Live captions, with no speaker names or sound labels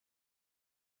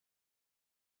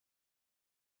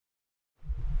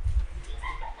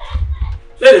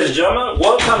Ladies and gentlemen,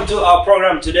 welcome to our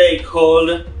program today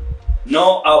called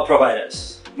Know Our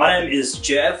Providers. My name is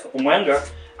Jeff Umwenga.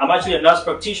 I'm actually a nurse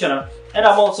practitioner and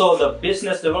I'm also the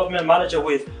business development manager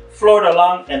with Florida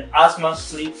Lung and Asthma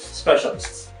Sleep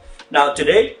Specialists. Now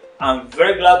today, I'm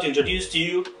very glad to introduce to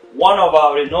you one of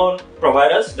our renowned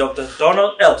providers, Dr.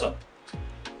 Donald Elton.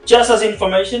 Just as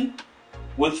information,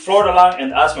 with Florida Lung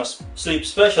and Asthma Sleep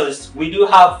Specialists, we do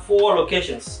have 4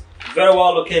 locations very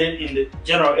well located in the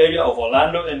general area of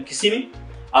Orlando and Kissimmee.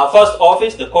 Our first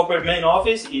office, the corporate main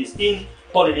office, is in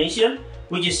Polynesia,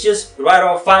 which is just right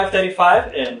off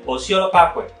 535 and Osceola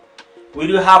Parkway. We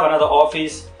do have another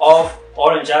office off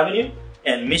Orange Avenue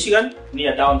in Michigan,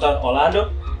 near downtown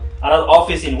Orlando, another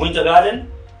office in Winter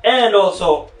Garden, and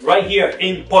also right here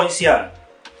in Poinciana.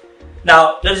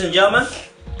 Now, ladies and gentlemen,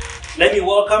 let me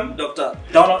welcome Dr.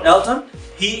 Donald Elton.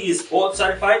 He is board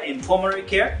certified in pulmonary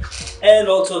care and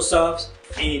also serves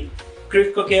in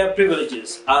critical care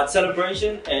privileges at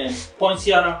Celebration and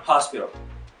Poinciana Hospital.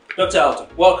 Dr.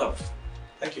 Elton, welcome.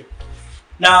 Thank you.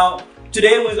 Now,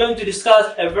 today we're going to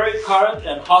discuss a very current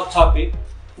and hot topic,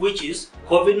 which is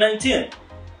COVID-19.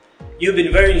 You've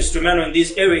been very instrumental in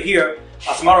this area here.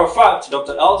 As a matter of fact,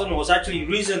 Dr. Elton was actually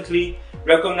recently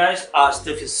recognized as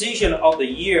the Physician of the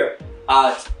Year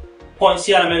at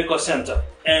Poinciana Medical Center,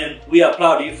 and we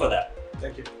applaud you for that.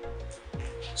 Thank you.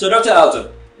 So Dr.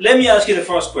 Elton, let me ask you the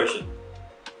first question.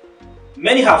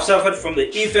 Many have suffered from the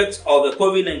effects of the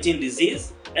COVID-19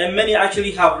 disease, and many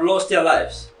actually have lost their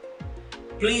lives.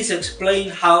 Please explain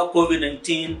how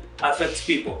COVID-19 affects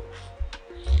people.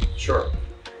 Sure.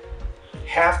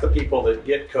 Half the people that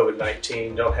get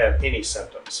COVID-19 don't have any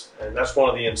symptoms, and that's one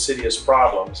of the insidious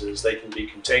problems, is they can be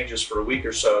contagious for a week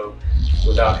or so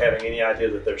without having any idea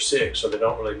that they're sick, so they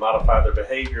don't really modify their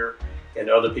behavior, and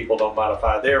other people don't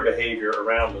modify their behavior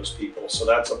around those people. So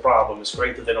that's a problem. It's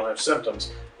great that they don't have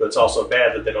symptoms, but it's also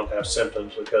bad that they don't have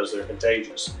symptoms because they're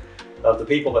contagious. Of the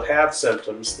people that have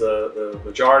symptoms, the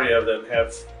majority of them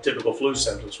have typical flu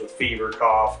symptoms with fever,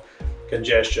 cough,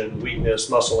 congestion, weakness,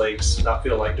 muscle aches, not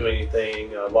feeling like doing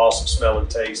anything, loss of smell and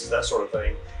taste, that sort of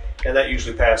thing. And that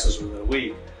usually passes within a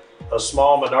week. A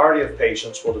small minority of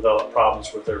patients will develop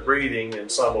problems with their breathing, and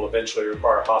some will eventually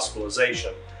require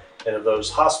hospitalization. And of those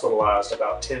hospitalized,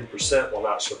 about 10% will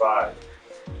not survive.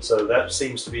 So that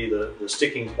seems to be the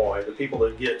sticking point. The people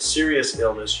that get serious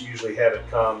illness usually have it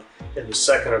come in the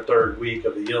 2nd or 3rd week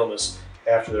of the illness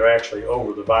after they're actually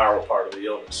over the viral part of the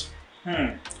illness.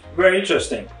 Very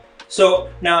interesting. So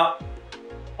now,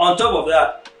 on top of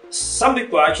that, some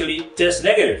people actually test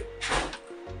negative,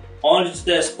 only to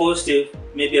test positive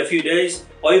maybe a few days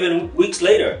or even weeks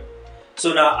later.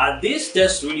 So now, are these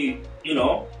tests really,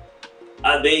 can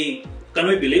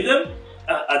we believe them?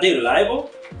 Are they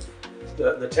reliable?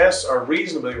 The tests are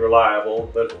reasonably reliable,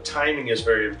 but the timing is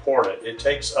very important. It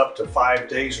takes up to 5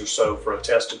 days or so for a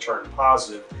test to turn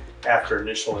positive after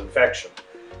initial infection.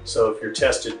 So if you're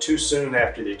tested too soon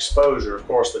after the exposure, of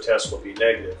course the test will be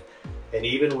negative. And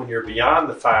even when you're beyond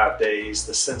the 5 days,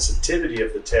 the sensitivity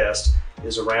of the test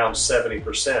is around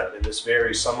 70%. And this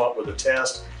varies somewhat with the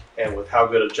test and with how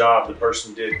good a job the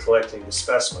person did collecting the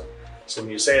specimen. So when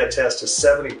you say a test is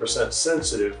 70%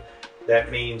 sensitive,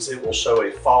 that means it will show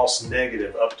a false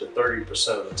negative up to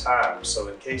 30% of the time. So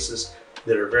in cases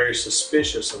that are very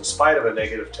suspicious in spite of a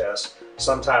negative test,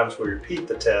 sometimes we repeat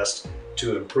the test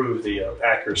to improve the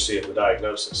accuracy of the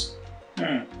diagnosis.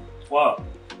 Wow,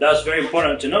 that's very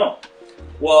important to know.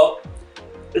 Well,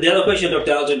 the other question,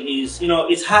 Dr. Elton, is,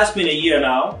 it has been a year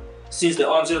now since the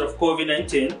onset of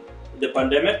COVID-19, the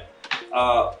pandemic.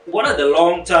 What are the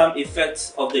long-term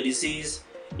effects of the disease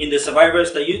in the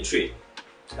survivors that you treat?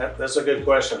 That's a good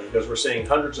question, because we're seeing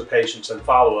hundreds of patients in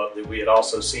follow-up that we had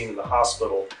also seen in the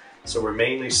hospital. So we're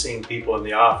mainly seeing people in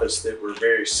the office that were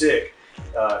very sick,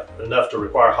 enough to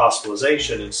require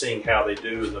hospitalization, and seeing how they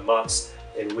do in the months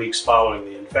and weeks following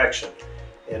the infection.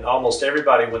 And almost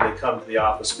everybody, when they come to the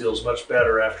office, feels much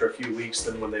better after a few weeks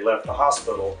than when they left the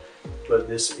hospital. But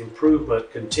this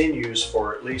improvement continues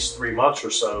for at least 3 months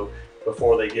or so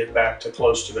before they get back to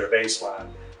close to their baseline.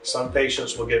 Some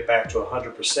patients will get back to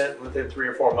 100% within 3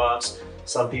 or 4 months.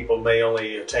 Some people may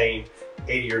only attain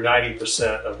 80 or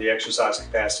 90% of the exercise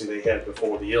capacity they had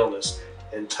before the illness.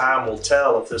 And time will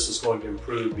tell if this is going to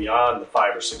improve beyond the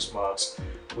 5 or 6 months.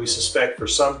 We suspect for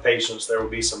some patients there will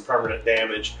be some permanent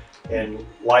damage and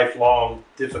lifelong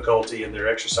difficulty in their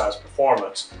exercise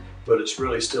performance, but it's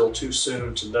really still too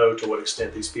soon to know to what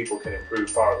extent these people can improve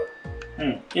farther.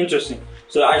 Interesting.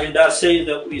 So actually that says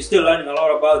that we're still learning a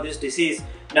lot about this disease.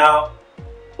 Now,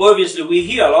 obviously we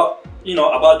hear a lot,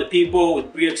 about the people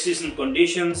with pre-existing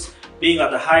conditions being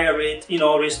at a higher rate,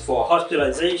 risk for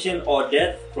hospitalization or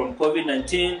death from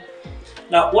COVID-19.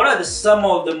 Now, what are some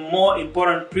of the more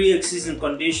important pre-existing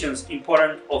conditions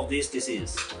important of this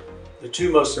disease? The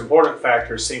two most important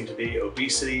factors seem to be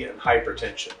obesity and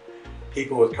hypertension.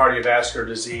 People with cardiovascular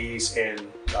disease and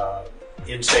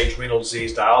end-stage renal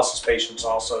disease, dialysis patients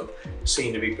also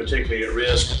seem to be particularly at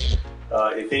risk.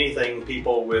 If anything,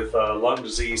 people with lung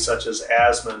disease such as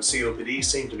asthma and COPD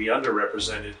seem to be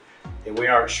underrepresented, and we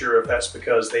aren't sure if that's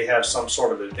because they have some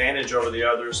sort of advantage over the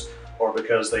others or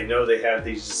because they know they have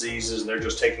these diseases and they're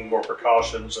just taking more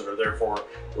precautions and are therefore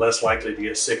less likely to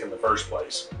get sick in the first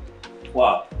place.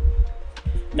 Wow.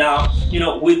 Now,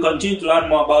 we continue to learn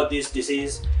more about this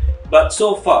disease, but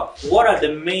so far, what are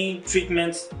the main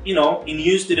treatments, in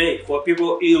use today for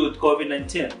people ill with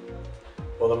COVID-19?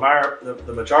 Well,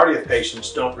 the majority of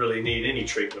patients don't really need any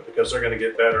treatment because they're going to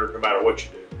get better no matter what you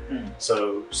do.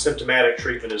 So symptomatic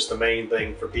treatment is the main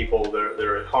thing for people that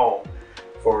are at home.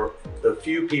 For the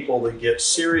few people that get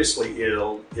seriously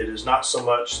ill, it is not so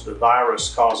much the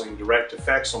virus causing direct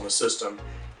effects on the system,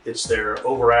 it's their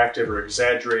overactive or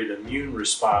exaggerated immune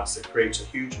response that creates a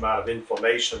huge amount of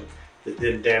inflammation that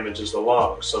then damages the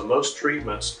lungs. So most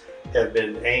treatments have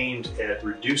been aimed at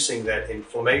reducing that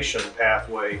inflammation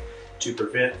pathway to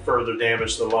prevent further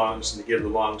damage to the lungs and to give the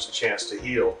lungs a chance to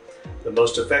heal. The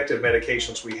most effective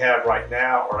medications we have right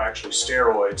now are actually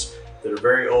steroids that are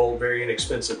very old, very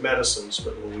inexpensive medicines,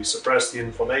 but when we suppress the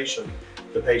inflammation,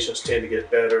 the patients tend to get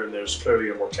better and there's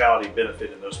clearly a mortality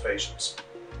benefit in those patients.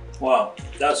 Wow,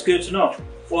 that's good to know.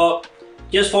 Well,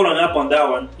 just following up on that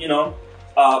one,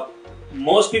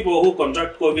 most people who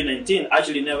contract COVID-19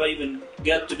 actually never even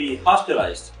get to be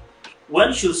hospitalized.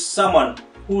 When should someone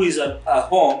who is at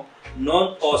home,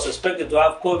 known or suspected to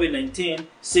have COVID-19,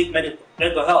 seek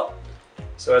medical help?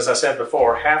 So as I said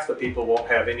before, half the people won't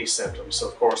have any symptoms, so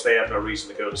of course they have no reason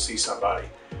to go to see somebody.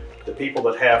 The people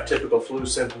that have typical flu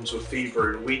symptoms with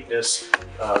fever and weakness,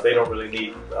 they don't really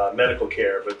need medical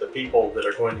care, but the people that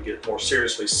are going to get more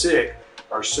seriously sick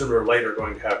are sooner or later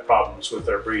going to have problems with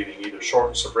their breathing, either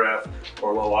shortness of breath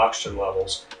or low oxygen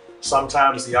levels.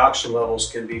 Sometimes the oxygen levels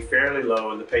can be fairly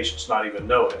low and the patients not even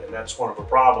know it, and that's one of the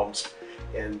problems.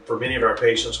 And for many of our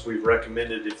patients, we've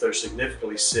recommended if they're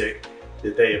significantly sick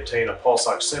that they obtain a pulse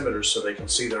oximeter so they can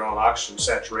see their own oxygen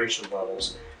saturation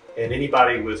levels. And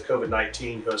anybody with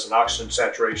COVID-19 who has an oxygen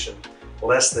saturation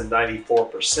less than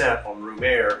 94% on room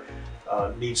air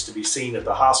needs to be seen at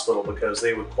the hospital because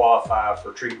they would qualify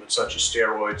for treatment such as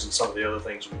steroids and some of the other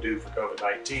things we do for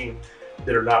COVID-19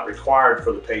 that are not required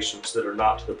for the patients that are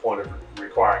not to the point of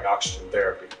requiring oxygen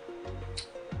therapy.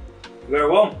 Very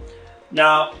well.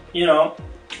 Now,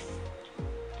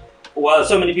 while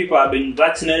so many people have been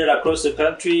vaccinated across the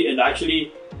country and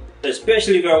actually,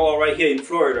 especially very well right here in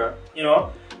Florida,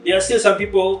 there are still some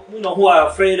people, who are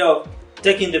afraid of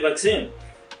taking the vaccine.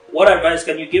 What advice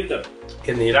can you give them?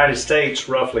 In the United States,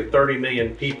 roughly 30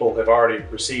 million people have already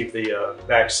received the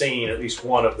vaccine, at least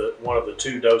one of the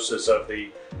two doses of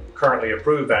the currently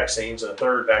approved vaccines. A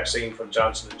third vaccine from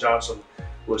Johnson & Johnson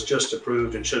was just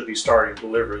approved and should be starting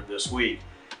delivered this week.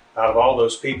 Out of all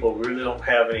those people, we really don't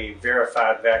have any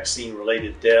verified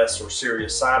vaccine-related deaths or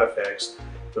serious side effects.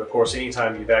 But of course,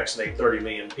 anytime you vaccinate 30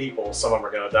 million people, some of them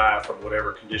are going to die from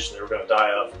whatever condition they were going to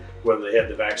die of, whether they had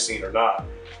the vaccine or not.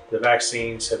 The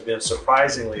vaccines have been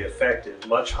surprisingly effective,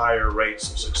 much higher rates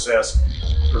of success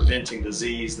preventing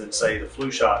disease than, say, the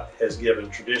flu shot has given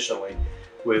traditionally,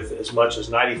 with as much as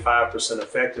 95%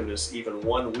 effectiveness even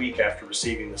 1 week after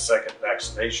receiving the second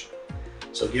vaccination.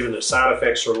 So given that side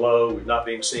effects are low, we've not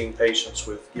been seeing patients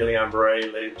with Guillain-Barré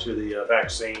related to the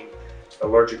vaccine.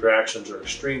 Allergic reactions are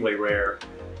extremely rare.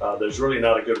 There's really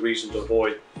not a good reason to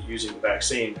avoid using the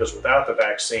vaccine, because without the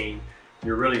vaccine,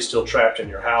 you're really still trapped in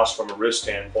your house from a risk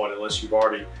standpoint unless you've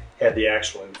already had the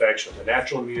actual infection. The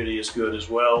natural immunity is good as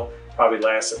well, probably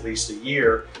lasts at least a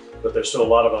year, but there's still a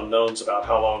lot of unknowns about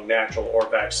how long natural or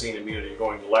vaccine immunity are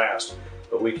going to last.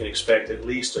 But we can expect at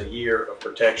least a year of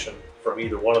protection from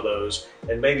either one of those,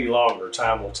 and maybe longer.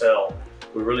 Time will tell.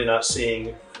 We're really not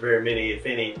seeing very many, if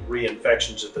any,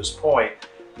 reinfections at this point,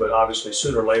 but obviously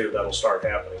sooner or later that'll start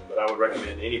happening. But I would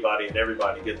recommend anybody and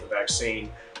everybody get the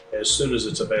vaccine as soon as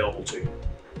it's available to you.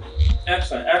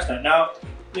 Excellent, excellent. Now,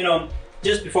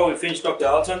 just before we finish, Dr.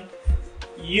 Alton,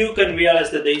 you can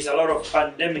realize that there is a lot of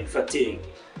pandemic fatigue.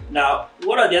 Now,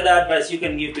 what are the other advice you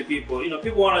can give to people?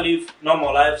 People want to live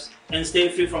normal lives and stay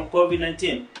free from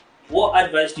COVID-19. What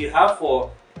advice do you have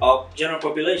for our general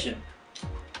population?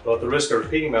 Well, at the risk of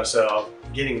repeating myself,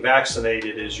 getting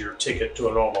vaccinated is your ticket to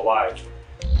a normal life.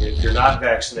 If you're not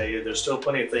vaccinated, there's still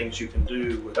plenty of things you can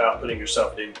do without putting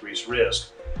yourself at increased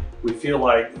risk. we feel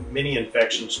like many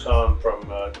infections come from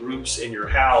groups in your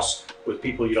house with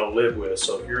people you don't live with.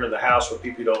 So if you're in the house with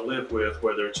people you don't live with,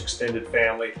 whether it's extended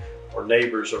family or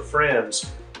neighbors or friends,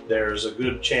 there's a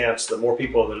good chance the more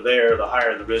people that are there, the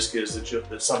higher the risk is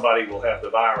that somebody will have the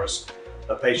virus.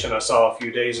 A patient I saw a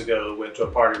few days ago went to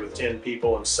a party with 10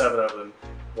 people and 7 of them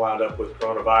wound up with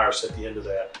coronavirus at the end of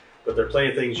that. But there are plenty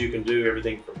of things you can do,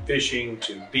 everything from fishing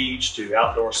to beach to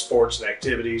outdoor sports and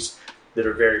activities that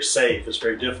are very safe. It's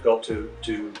very difficult to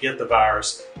get the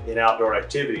virus in outdoor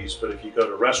activities, but if you go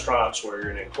to restaurants where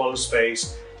you're in an enclosed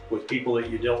space with people that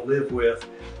you don't live with,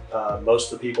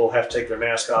 most of the people have to take their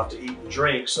mask off to eat and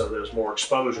drink, so there's more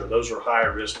exposure. Those are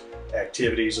higher risk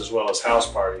activities as well as house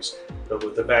parties. But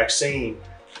with the vaccine,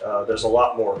 there's a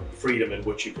lot more freedom in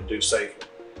what you can do safely.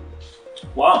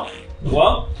 Wow.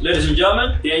 Well, ladies and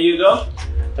gentlemen, there you go.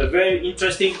 A very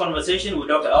interesting conversation with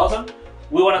Dr. Elton.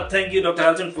 We want to thank you, Dr.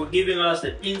 Elton, for giving us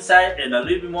the insight and a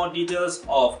little bit more details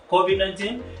of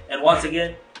COVID-19. And once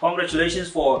again, congratulations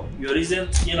for your recent,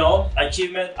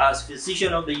 achievement as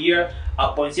Physician of the Year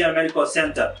at Poinciana Medical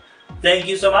Center. Thank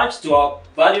you so much to our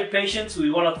valued patients.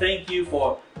 We want to thank you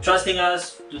for trusting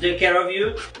us to take care of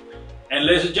you. And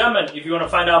ladies and gentlemen, if you want to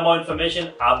find out more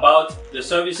information about the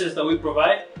services that we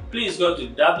provide, please go to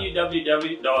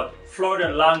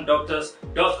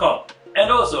www.floridalungdoctors.com.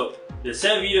 And also, the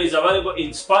same video is available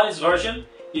in Spanish version.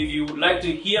 If you would like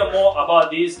to hear more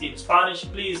about this in Spanish,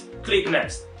 please click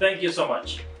next. Thank you so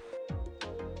much.